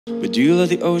Would you love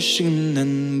the ocean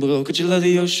and below? Could you love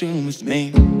the ocean with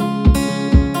me?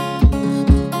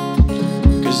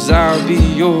 Cause I'll be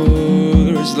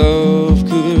yours, love,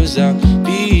 cause I'll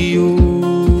be yours.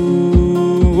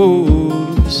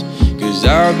 Cause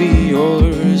I'll be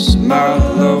yours, my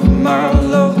love,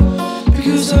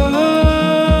 because I'll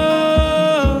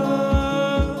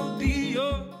be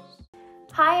yours.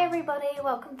 Hi everybody,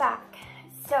 welcome back.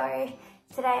 So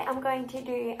today I'm going to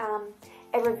do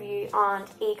a review on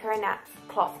EcoNaps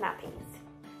cloth nappies.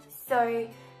 So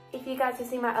if you guys have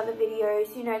seen my other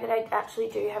videos, you know that I actually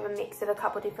do have a mix of a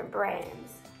couple different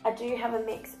brands. I do have a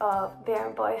mix of Bear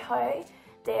and Boho.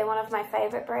 They're one of my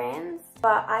favorite brands,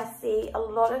 but I see a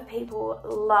lot of people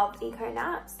love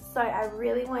EcoNaps, so I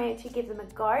really wanted to give them a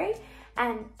go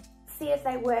and see if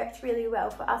they worked really well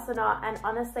for us or not. And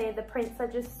honestly, the prints are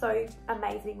just so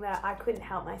amazing that I couldn't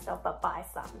help myself but buy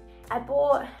some. I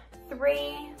bought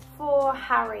 3 for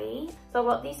Harry. So I've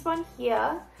got this one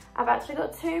here. I've actually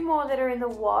got 2 more that are in the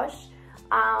wash.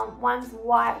 One's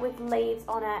white with leaves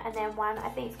on it, and then one I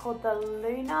think it's called the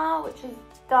Luna, which is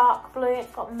dark blue.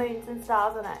 It's got moons and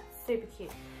stars on it. Super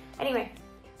cute. Anyway,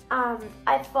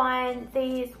 I find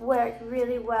these work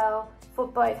really well for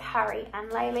both Harry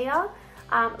and Laylia.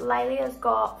 Laylia's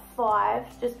got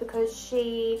 5 just because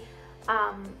she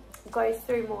goes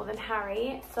through more than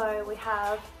Harry. So we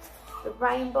have the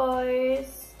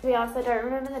rainbows. To be honest, I don't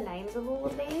remember the names of all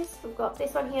of these. We've got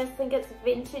this one here, I think it's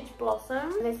Vintage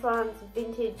Blossom. This one's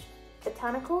Vintage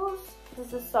Botanicals.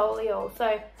 This is Solial.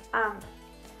 So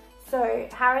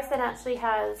Harrison actually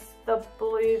has the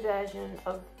blue version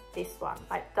of this one,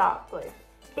 like dark blue.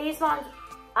 These ones,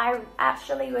 I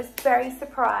actually was very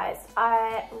surprised.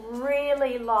 I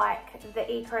really like the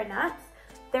EcoNaps.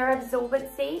 Their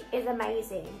absorbency is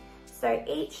amazing. So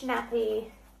each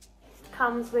nappy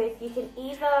comes with, you can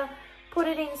either put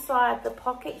it inside the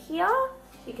pocket here,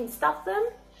 you can stuff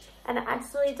them, and it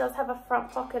actually does have a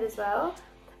front pocket as well.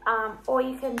 Or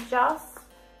you can just,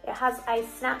 it has a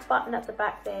snap button at the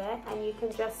back there, and you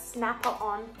can just snap it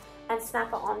on and snap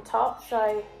it on top.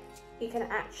 So you can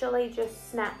actually just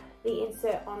snap the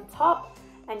insert on top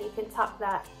and you can tuck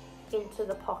that into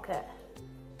the pocket.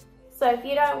 So if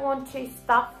you don't want to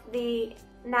stuff the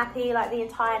nappy, like the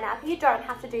entire nappy, you don't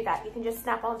have to do that. You can just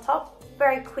snap on top.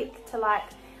 Very quick to, like,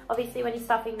 obviously when you're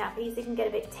stuffing nappies it can get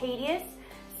a bit tedious,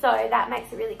 so that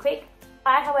makes it really quick.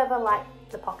 I however like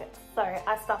the pockets, so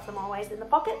I stuff them always in the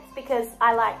pockets because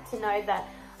I like to know that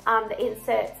the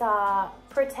inserts are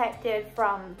protected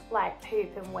from like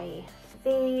poop and wee.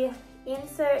 The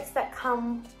inserts that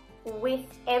come with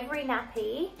every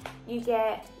nappy, you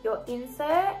get your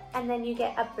insert and then you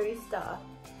get a booster.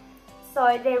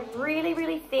 So they're really,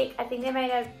 really thick. I think they're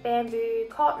made of bamboo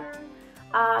cotton.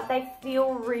 They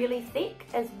feel really thick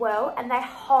as well, and they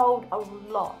hold a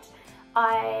lot.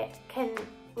 I've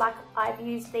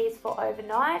used these for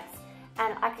overnights,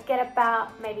 and I could get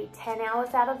about maybe 10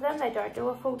 hours out of them. They don't do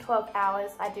a full 12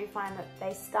 hours. I do find that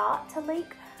they start to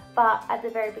leak, but at the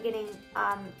very beginning,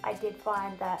 I did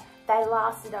find that they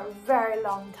lasted a very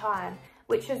long time,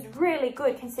 which is really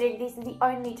good considering these are the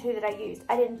only 2 that I used.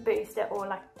 I didn't boost it, or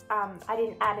like, I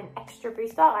didn't add an extra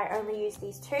booster. I only used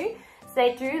these 2. So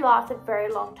they do last a very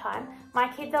long time. My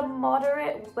kids are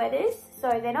moderate wetters,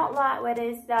 so they're not light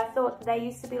wetters. I thought they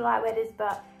used to be light wetters,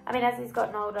 but I mean, as they've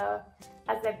both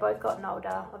gotten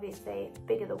older, obviously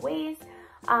bigger the wees,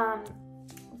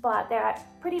 but they're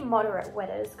pretty moderate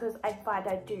wetters because I find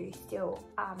I do still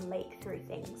leak through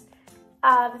things.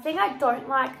 The thing I don't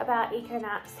like about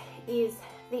EcoNaps is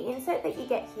the insert that you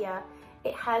get here.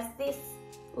 It has this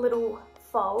little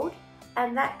fold,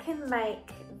 and that can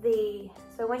make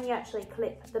so when you actually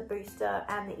clip the booster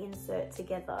and the insert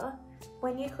together,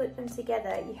 when you clip them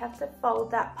together, you have to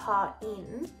fold that part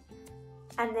in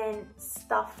and then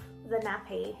stuff the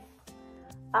nappy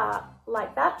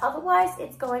like that. Otherwise,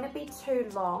 it's going to be too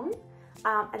long.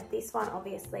 And this one,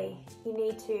 obviously, you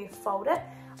need to fold it.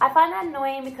 I find that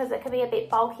annoying because it can be a bit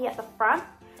bulky at the front,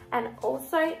 and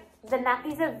also the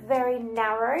nappies are very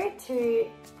narrow to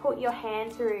put your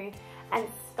hand through and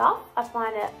stuff. I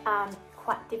find it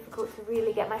quite difficult to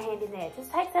really get my hand in there. It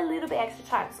just takes a little bit extra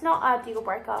time. It's not a deal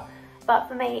breaker, but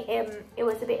for me it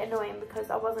was a bit annoying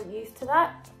because I wasn't used to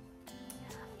that.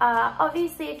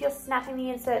 Obviously if you're snapping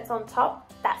the inserts on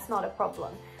top, that's not a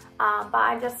problem, but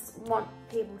I just want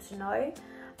people to know.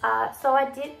 So I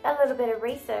did a little bit of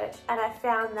research, and I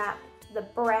found that the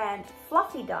brand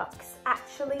Fluffy Ducks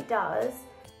actually does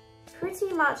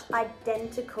pretty much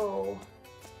identical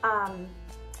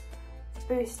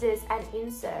boosters and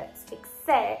inserts,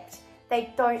 except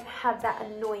they don't have that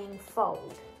annoying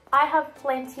fold. I have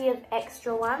plenty of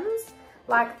extra ones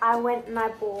Like I went and I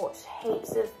bought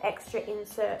heaps of extra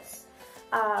inserts,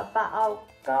 but I'll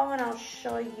go and I'll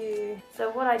show you. So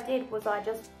what I did was I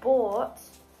just bought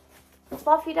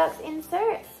Fluffy Ducks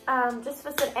inserts, just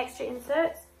for some extra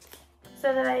inserts,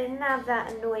 so that I didn't have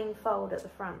that annoying fold at the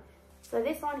front. So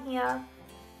this one here,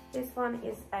 this one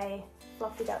is a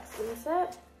Fluffy Ducks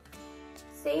insert.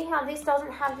 See how this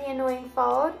doesn't have the annoying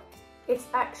fold? It's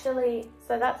actually,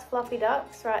 so that's Fluffy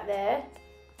Ducks right there.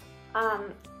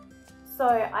 So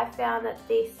I found that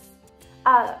these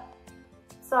are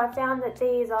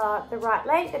the right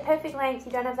length, the perfect length.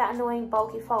 You don't have that annoying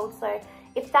bulky fold. So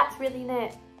if that's really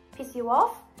gonna piss you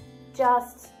off,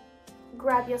 just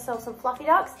grab yourself some Fluffy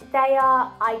Ducks. They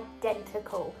are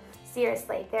identical.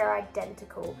 Seriously, they're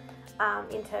identical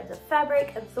in terms of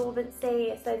fabric,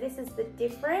 absorbency. So this is the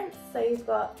difference. So you've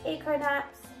got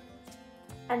EcoNaps,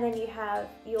 and then you have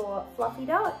your Fluffy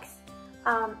Ducks,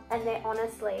 and they're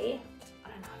honestly, I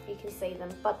don't know if you can see them,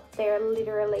 but they're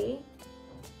literally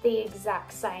the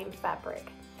exact same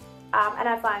fabric. And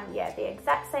I find, yeah, the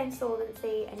exact same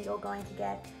solvency, and you're going to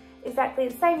get exactly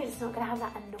the same. You're just not going to have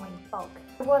that annoying bulk.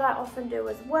 What I often do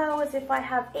as well is if I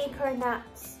have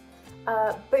EcoNaps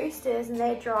boosters and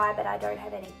they're dry but I don't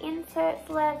have any inserts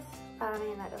left, I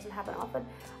mean that doesn't happen often,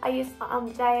 I use,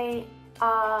 they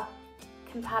are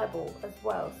compatible as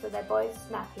well, so they both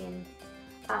snap in.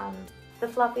 The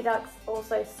Fluffy Ducks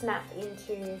also snap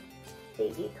into the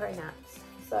EcoNaps.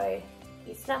 So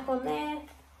you snap on there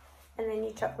and then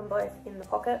you chuck them both in the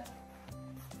pocket,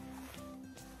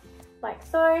 like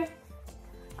so.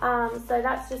 So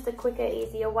that's just a quicker,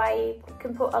 easier way. You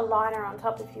can put a liner on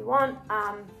top if you want,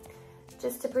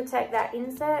 just to protect that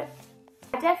insert.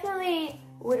 I definitely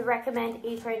would recommend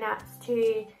EcoNaps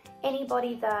to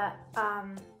anybody that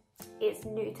is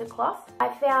new to cloth. I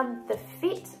found the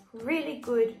fit really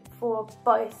good for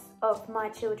both of my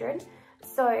children.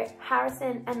 So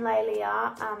Harrison and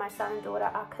Laylia, my son and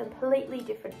daughter, are completely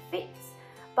different fits,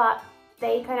 but the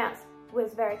EcoNaps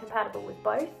was very compatible with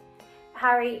both.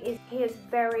 Harry is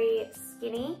very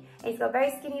skinny. He's got very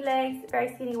skinny legs,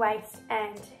 very skinny waist,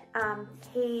 and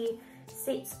he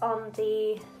sits on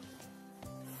the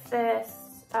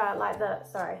first,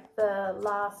 the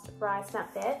last rise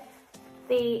snap there.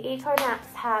 The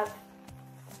EcoNaps have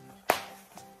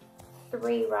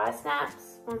 3 rise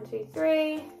snaps, 1, 2,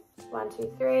 3, 1,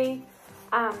 2, 3.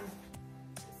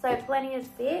 So plenty of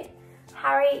fit.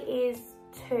 Harry is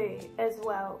 2 as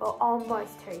well, or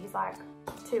almost 2. He's like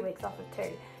 2 weeks off of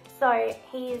 2. So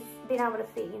he's been able to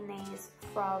fit in these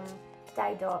from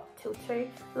day dot till 2.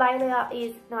 Layla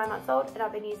is 9 months old, and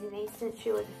I've been using these since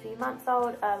she was a few months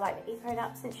old, like the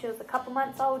EcoNaps since she was a couple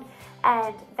months old,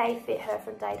 and they fit her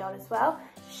from day dot as well.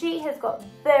 She has got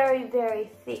very, very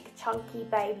thick, chunky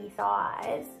baby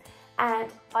thighs,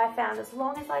 and I found as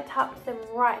long as I tucked them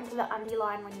right into the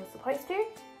underline when you're supposed to,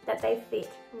 that they fit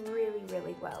really,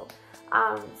 really well.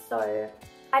 So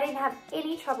I didn't have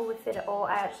any trouble with fit at all.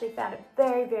 I actually found it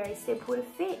very, very simple to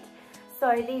fit.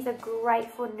 So these are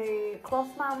great for new cloth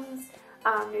mums,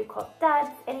 new cloth dads,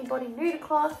 anybody new to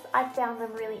cloth. I found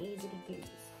them really easy to use.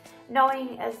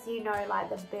 Knowing, as you know,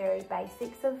 like the very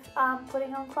basics of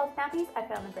putting on cloth nappies, I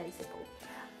found them very simple.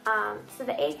 So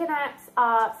the EcoNaps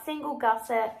are single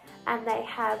gusset, and they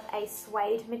have a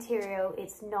suede material.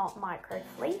 It's not micro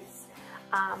fleece.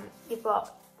 You've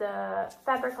got the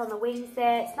fabric on the wings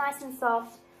there. It's nice and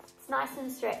soft. It's nice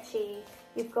and stretchy.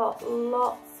 You've got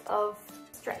lots of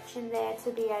stretch in there to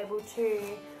be able to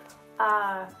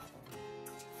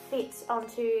fit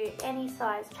onto any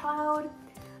size child.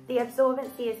 The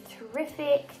absorbency is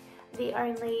terrific. The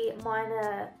only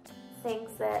minor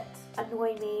things that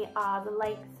annoy me are the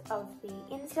length of the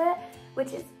insert,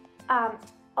 which is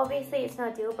obviously it's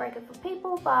not a deal breaker for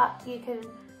people, but you can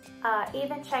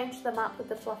even change them up with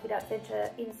the Fluffy Ducks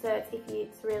inserts if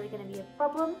it's really going to be a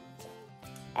problem.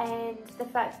 And the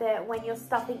fact that when you're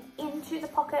stuffing into the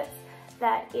pockets,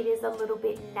 that it is a little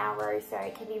bit narrow, so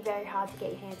it can be very hard to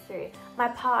get your hands through. My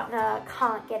partner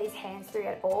can't get his hands through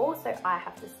at all, so I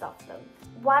have to stuff them.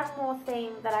 One more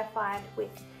thing that I find with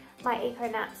my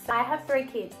EcoNaps, I have 3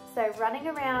 kids, so running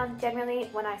around, generally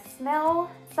when I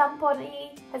smell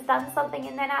somebody has done something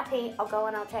in their nappy, I'll go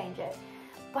and I'll change it.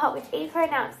 But with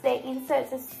EcoNaps, their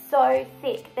inserts are so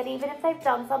thick that even if they've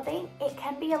done something, it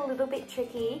can be a little bit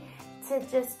tricky to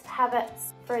just have it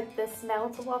for the smell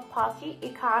to walk past you.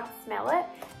 You can't smell it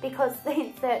because the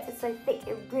inserts are so thick,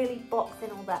 it really blocks in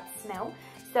all that smell.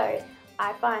 So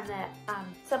I find that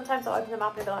sometimes I'll open them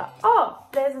up and be like, oh,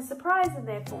 there's a surprise in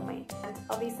there for me. And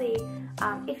obviously,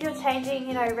 if you're changing,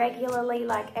 you know, regularly,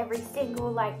 like every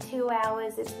single 2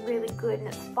 hours, it's really good and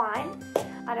it's fine.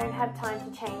 I don't have time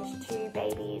to change 2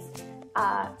 babies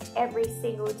every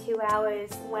single 2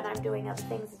 hours when I'm doing other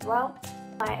things as well.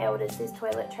 My eldest is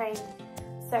toilet trained,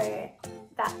 so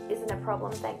that isn't a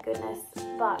problem, thank goodness.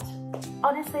 But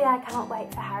honestly, I can't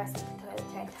wait for Harrison to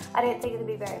toilet train. I don't think it'll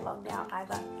be very long now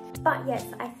either. But yes,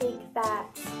 I think that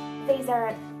these are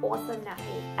an awesome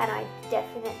nappy and I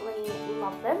definitely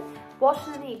love them. Wash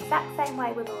them the exact same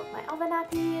way with all of my other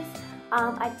nappies.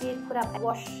 I did put up a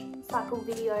wash cycle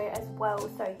video as well,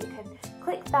 so you can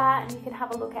click that and you can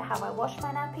have a look at how I wash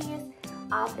my nappies.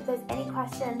 If there's any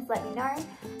questions, let me know,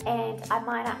 and I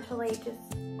might actually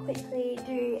just quickly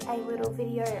do a little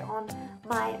video on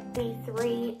my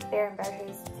B3 bear and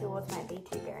bohos towards my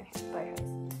B2 bear and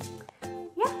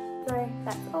bohos. Yeah, so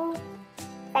that's all.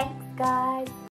 Thanks guys.